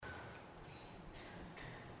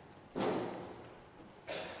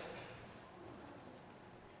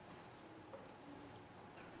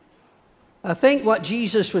I think what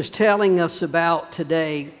Jesus was telling us about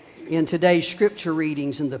today in today's scripture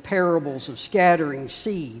readings and the parables of scattering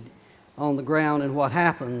seed on the ground and what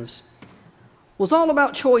happens was all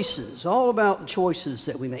about choices, all about the choices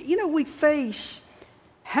that we make. You know, we face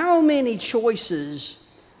how many choices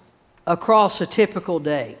across a typical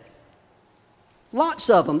day? Lots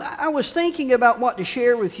of them. I was thinking about what to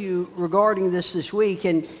share with you regarding this week,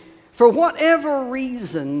 and for whatever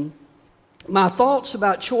reason, my thoughts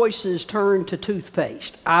about choices turned to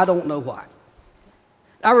toothpaste. I don't know why.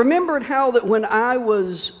 I remembered how that when I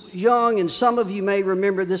was young, and some of you may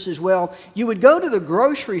remember this as well, you would go to the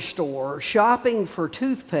grocery store shopping for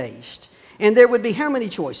toothpaste, and there would be how many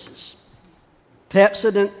choices?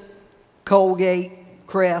 Pepsodent, Colgate,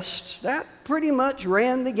 Crest. That pretty much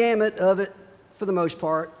ran the gamut of it for the most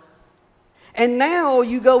part. And now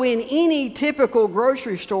you go in any typical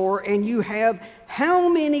grocery store and you have how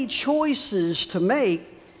many choices to make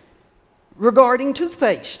regarding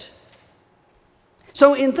toothpaste.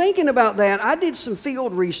 So in thinking about that, I did some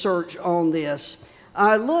field research on this.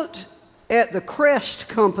 I looked at the Crest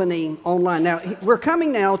company online. Now, we're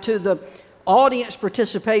coming now to the audience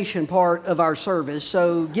participation part of our service,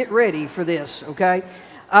 so get ready for this, okay?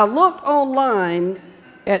 I looked online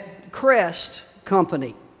at Crest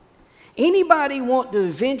company. Anybody want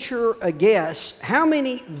to venture a guess how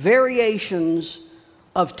many variations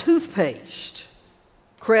of toothpaste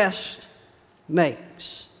Crest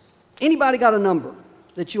makes? Anybody got a number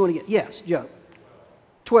that you want to get? Yes, Joe.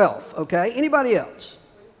 12, okay. Anybody else?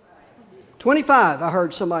 25, I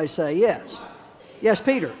heard somebody say. Yes. Yes,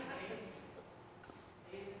 Peter.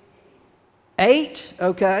 8,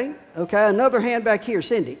 okay. Okay, another hand back here,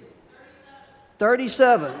 Cindy.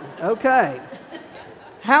 37, okay.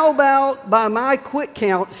 How about, by my quick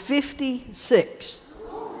count, 56?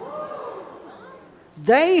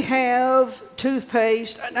 They have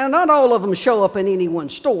toothpaste. Now, not all of them show up in any one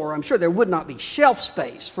store. I'm sure there would not be shelf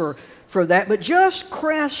space for that. But just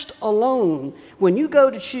Crest alone, when you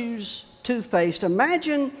go to choose toothpaste,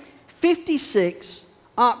 imagine 56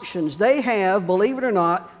 options. They have, believe it or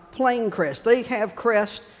not, plain Crest. They have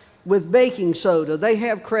Crest with baking soda. They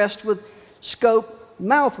have Crest with Scope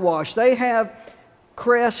mouthwash. They have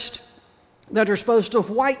Crest that are supposed to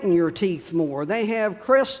whiten your teeth more. They have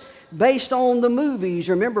Crest based on the movies.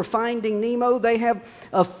 Remember Finding Nemo? They have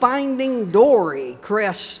a Finding Dory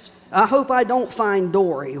Crest. I hope I don't find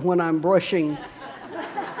Dory when I'm brushing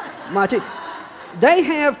my teeth. They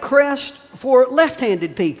have Crest for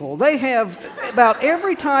left-handed people. They have about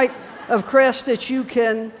every type of Crest that you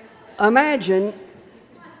can imagine.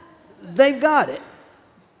 They've got it.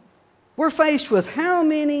 We're faced with how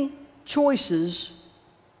many choices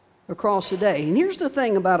across the day? And here's the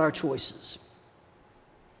thing about our choices.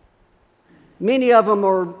 Many of them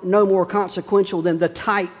are no more consequential than the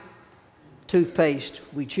type toothpaste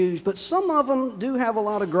we choose, but some of them do have a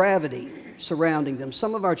lot of gravity surrounding them.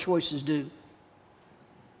 Some of our choices do.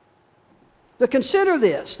 But consider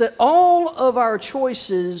this, that all of our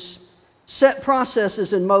choices set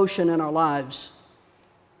processes in motion in our lives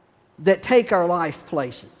that take our life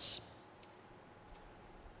places.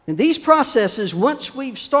 And these processes, once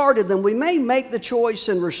we've started them, we may make the choice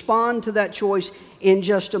and respond to that choice in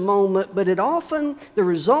just a moment, but the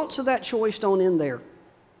results of that choice don't end there.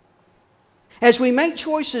 As we make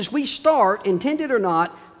choices, we start, intended or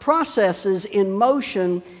not, processes in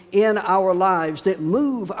motion in our lives that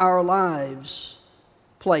move our lives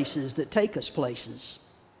places, that take us places.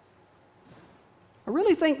 I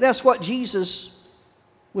really think that's what Jesus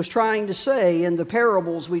was trying to say in the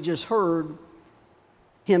parables we just heard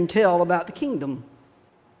him tell about the kingdom.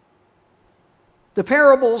 The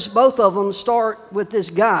parables, both of them, start with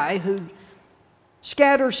this guy who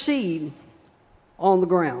scatters seed on the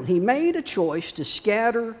ground. He made a choice to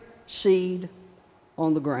scatter seed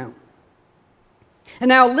on the ground. And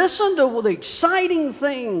now listen to the exciting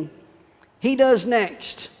thing he does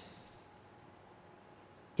next.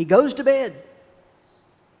 He goes to bed.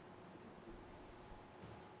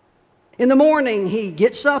 In the morning, he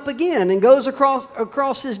gets up again and goes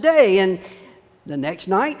across his day. And the next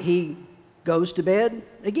night, he goes to bed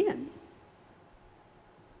again.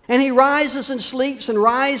 And he rises and sleeps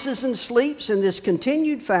in this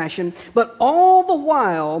continued fashion. But all the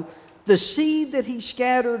while, the seed that he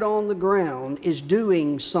scattered on the ground is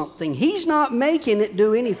doing something. He's not making it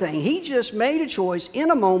do anything. He just made a choice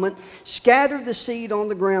in a moment, scattered the seed on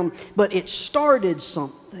the ground, but it started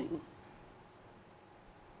something.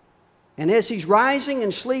 And as he's rising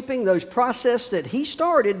and sleeping, those processes that he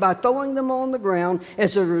started by throwing them on the ground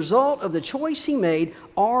as a result of the choice he made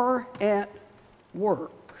are at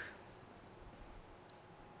work.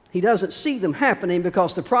 He doesn't see them happening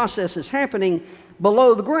because the process is happening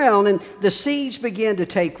below the ground, and the seeds begin to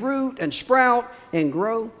take root and sprout and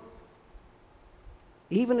grow,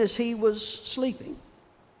 even as he was sleeping.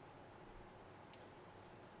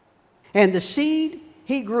 And the seed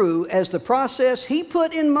he grew as the process he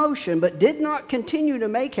put in motion but did not continue to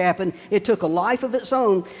make happen. It took a life of its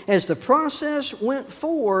own. As the process went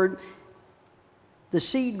forward, the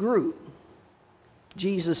seed grew.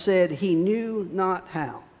 Jesus said he knew not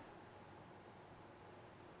how.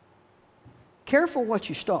 Careful what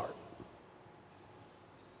you start.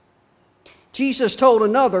 Jesus told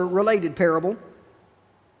another related parable.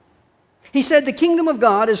 He said the kingdom of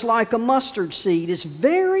God is like a mustard seed. It's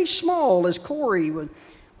very small, as Corey, with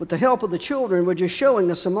the help of the children, were just showing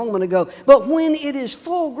us a moment ago. But when it is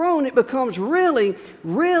full grown, it becomes really,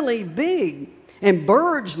 really big. And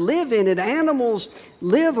birds live in it. Animals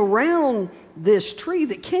live around this tree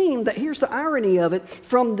that came, here's the irony of it,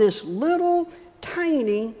 from this little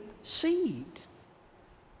tiny seed.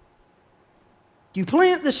 You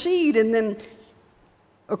plant the seed, and then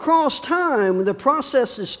across time, the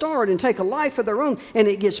processes start and take a life of their own, and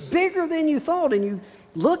it gets bigger than you thought, and you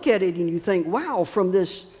look at it and you think, wow, from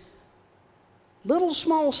this little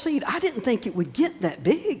small seed, I didn't think it would get that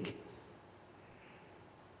big.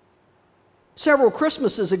 Several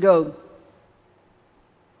Christmases ago,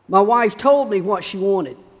 my wife told me what she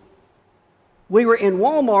wanted. We were in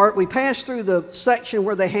Walmart. We passed through the section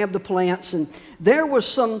where they have the plants, and there was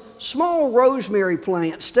some small rosemary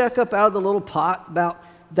plants stuck up out of the little pot about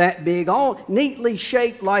that big, all neatly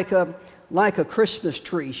shaped like a Christmas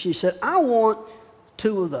tree. She said, I want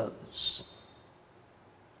 2 of those.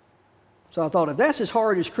 So I thought, if that's as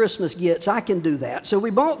hard as Christmas gets, I can do that. So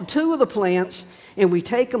we bought 2 of the plants, and we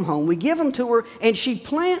take them home. We give them to her, and she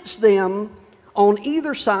plants them on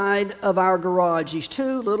either side of our garage, these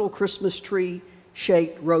 2 little Christmas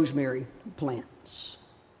tree-shaped rosemary plants.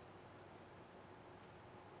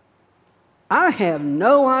 I have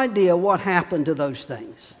no idea what happened to those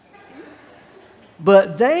things.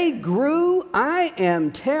 But they grew, I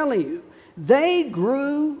am telling you, they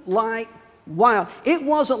grew like wild. It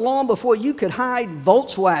wasn't long before you could hide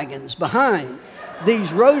Volkswagens behind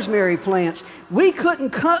these rosemary plants. We couldn't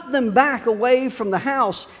cut them back away from the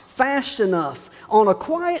house fast enough. On a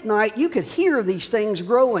quiet night, you could hear these things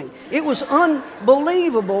growing. It was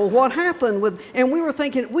unbelievable what happened and we were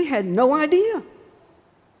thinking, we had no idea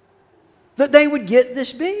that they would get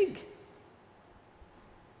this big.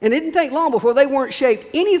 And it didn't take long before they weren't shaped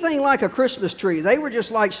anything like a Christmas tree. They were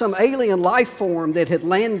just like some alien life form that had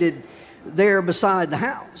landed there beside the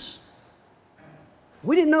house.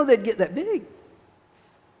 We didn't know they'd get that big.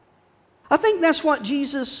 I think that's what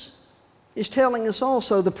Jesus is telling us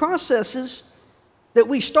also. The processes that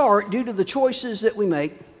we start due to the choices that we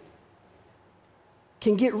make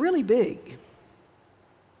can get really big,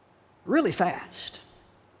 really fast.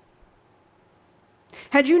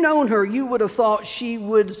 Had you known her, you would have thought she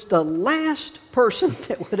was the last person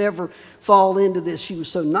that would ever fall into this. She was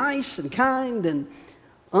so nice and kind and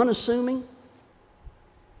unassuming.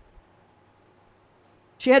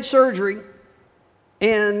 She had surgery,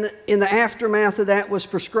 and in the aftermath of that was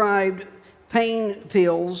prescribed pain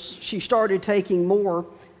pills. She started taking more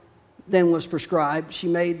than was prescribed. She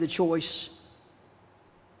made the choice.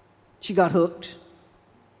 She got hooked.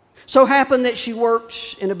 So happened that she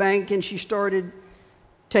worked in a bank, and she started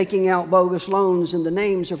taking out bogus loans in the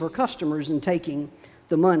names of her customers and taking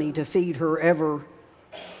the money to feed her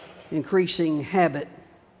ever-increasing habit.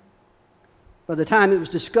 By the time it was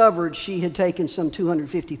discovered, she had taken some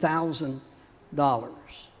 $250,000.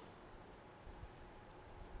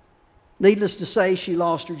 Needless to say, she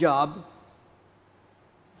lost her job.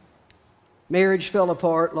 Marriage fell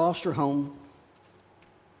apart, lost her home.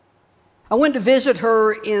 I went to visit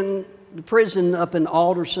her in the prison up in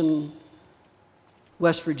Alderson,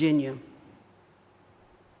 West Virginia.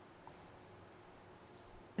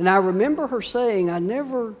 And I remember her saying, I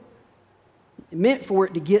never meant for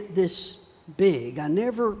it to get this big. I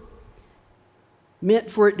never meant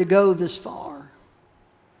for it to go this far.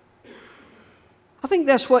 I think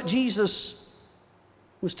that's what Jesus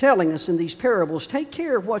was telling us in these parables. Take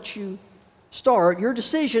care of what you start. Your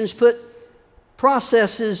decisions put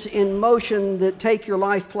processes in motion that take your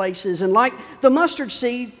life places. And like the mustard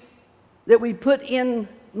seed that we put in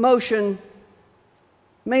motion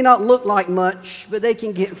may not look like much, but they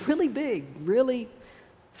can get really big, really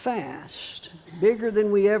fast, bigger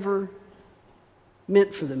than we ever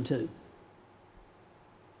meant for them to.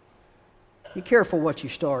 Be careful what you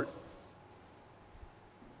start.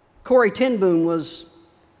 Corrie ten Boom was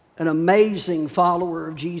an amazing follower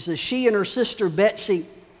of Jesus. She and her sister Betsy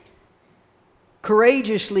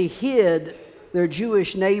courageously hid their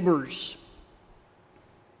Jewish neighbors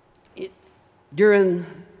during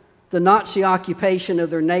the Nazi occupation of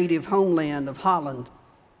their native homeland of Holland.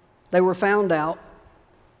 They were found out.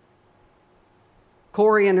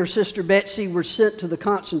 Corrie and her sister Betsy were sent to the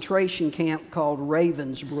concentration camp called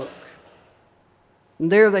Ravensbrück. And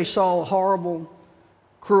there they saw horrible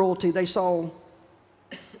cruelty. They saw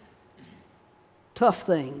tough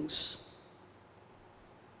things.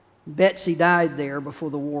 Betsy died there before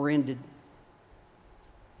the war ended.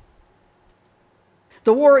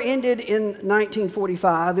 The war ended in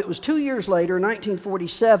 1945. It was 2 years later,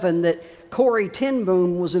 1947, that Corrie ten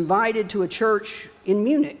Boom was invited to a church in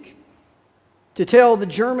Munich to tell the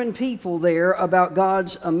German people there about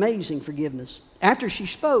God's amazing forgiveness. After she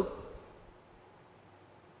spoke,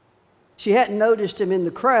 she hadn't noticed him in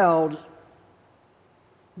the crowd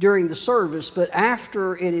during the service, but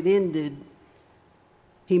after it had ended,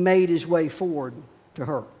 he made his way forward to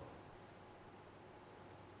her.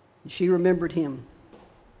 She remembered him.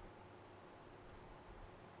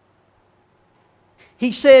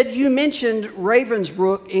 He said, "You mentioned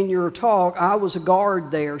Ravensbrück in your talk. I was a guard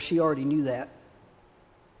there." She already knew that.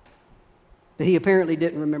 But he apparently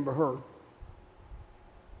didn't remember her.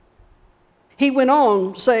 He went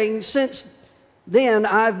on saying, "Since then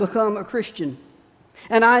I've become a Christian.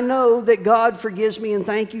 And I know that God forgives me, and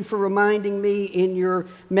thank you for reminding me in your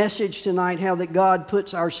message tonight how that God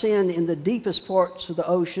puts our sin in the deepest parts of the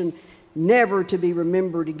ocean, never to be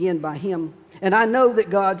remembered again by Him. And I know that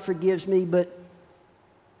God forgives me, but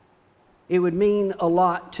it would mean a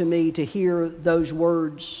lot to me to hear those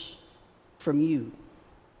words from you.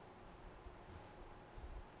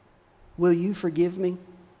 Will you forgive me?"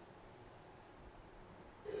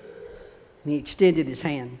 And he extended his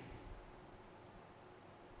hand.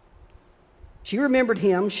 She remembered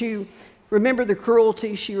him. She remembered the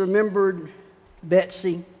cruelty. She remembered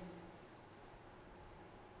Betsy.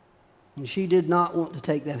 And she did not want to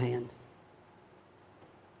take that hand.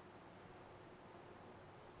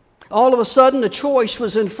 All of a sudden, a choice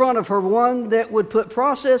was in front of her, one that would put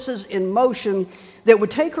processes in motion that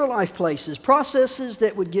would take her life places, processes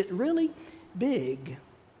that would get really big,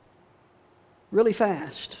 really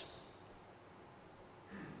fast.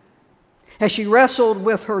 As she wrestled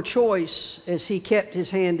with her choice, as he kept his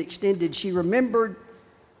hand extended, she remembered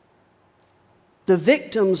the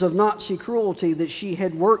victims of Nazi cruelty that she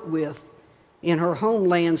had worked with in her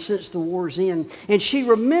homeland since the war's end. And she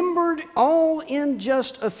remembered all in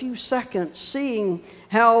just a few seconds, seeing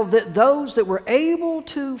how that those that were able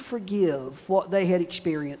to forgive what they had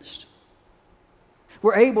experienced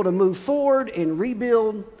were able to move forward and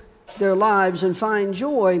rebuild their lives and find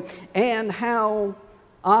joy, and how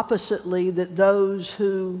oppositely that those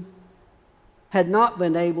who had not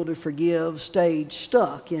been able to forgive stayed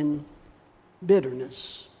stuck in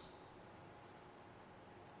bitterness.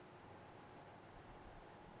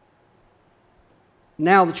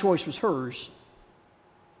 Now the choice was hers.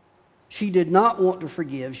 She did not want to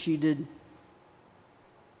forgive. She did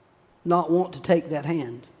not want to take that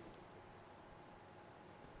hand.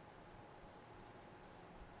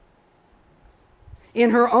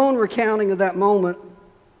 In her own recounting of that moment,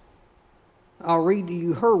 I'll read to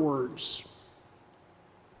you her words.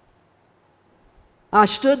 "I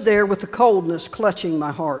stood there with the coldness clutching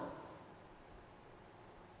my heart.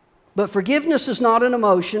 But forgiveness is not an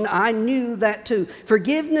emotion. I knew that too.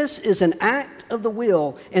 Forgiveness is an act of the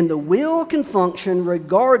will, and the will can function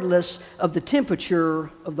regardless of the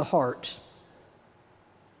temperature of the heart.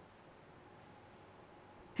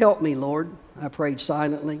 Help me, Lord," I prayed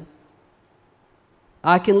silently.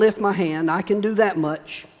 "I can lift my hand. I can do that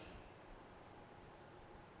much.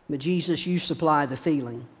 But Jesus, you supply the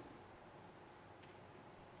feeling."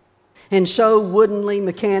 And so, woodenly,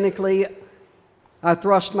 mechanically, I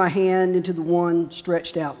thrust my hand into the one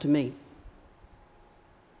stretched out to me.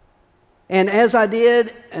 And as I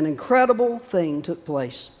did, an incredible thing took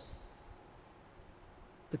place.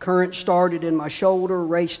 The current started in my shoulder,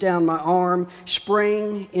 raced down my arm,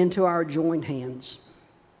 sprang into our joined hands.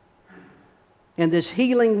 And this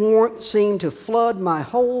healing warmth seemed to flood my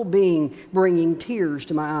whole being, bringing tears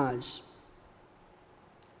to my eyes.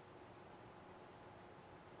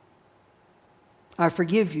 "I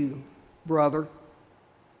forgive you, brother,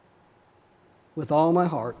 with all my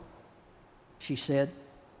heart," she said.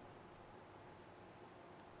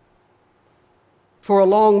 For a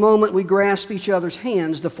long moment we grasped each other's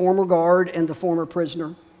hands, the former guard and the former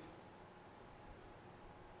prisoner.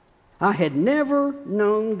 I had never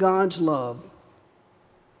known God's love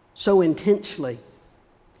so intensely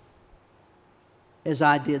as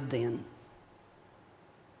I did then.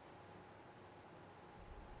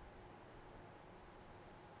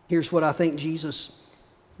 Here's what I think Jesus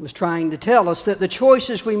was trying to tell us, that the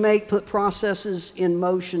choices we make put processes in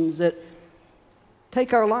motion that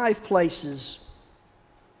take our life places.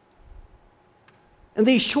 And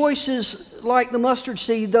these choices, like the mustard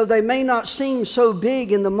seed, though they may not seem so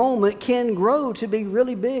big in the moment, can grow to be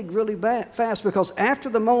really big, really fast, because after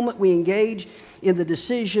the moment we engage in the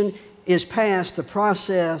decision is past, the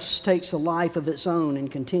process takes a life of its own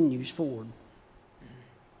and continues forward.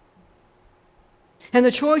 And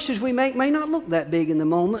the choices we make may not look that big in the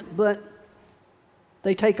moment, but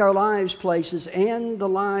they take our lives places and the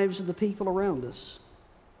lives of the people around us.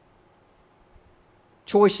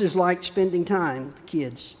 Choices like spending time with the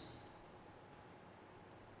kids,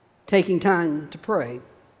 taking time to pray,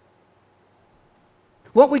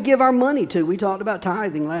 what we give our money to. We talked about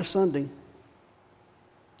tithing last Sunday.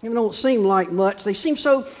 They don't seem like much. They seem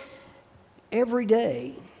so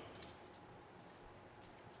everyday.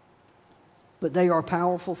 But they are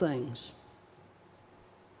powerful things.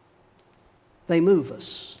 They move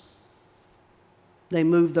us. They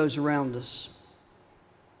move those around us.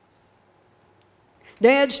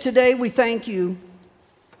 Dads, today we thank you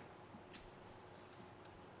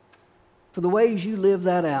for the ways you live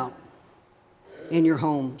that out in your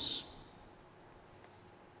homes,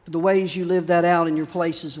 for the ways you live that out in your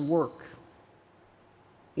places of work,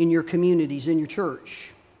 in your communities, in your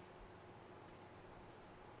church.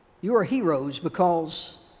 You are heroes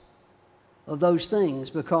because of those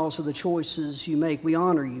things, because of the choices you make. We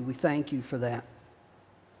honor you. We thank you for that.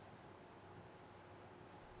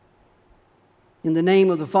 In the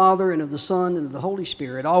name of the Father, and of the Son, and of the Holy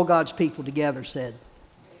Spirit, all God's people together said,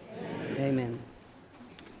 Amen. Amen.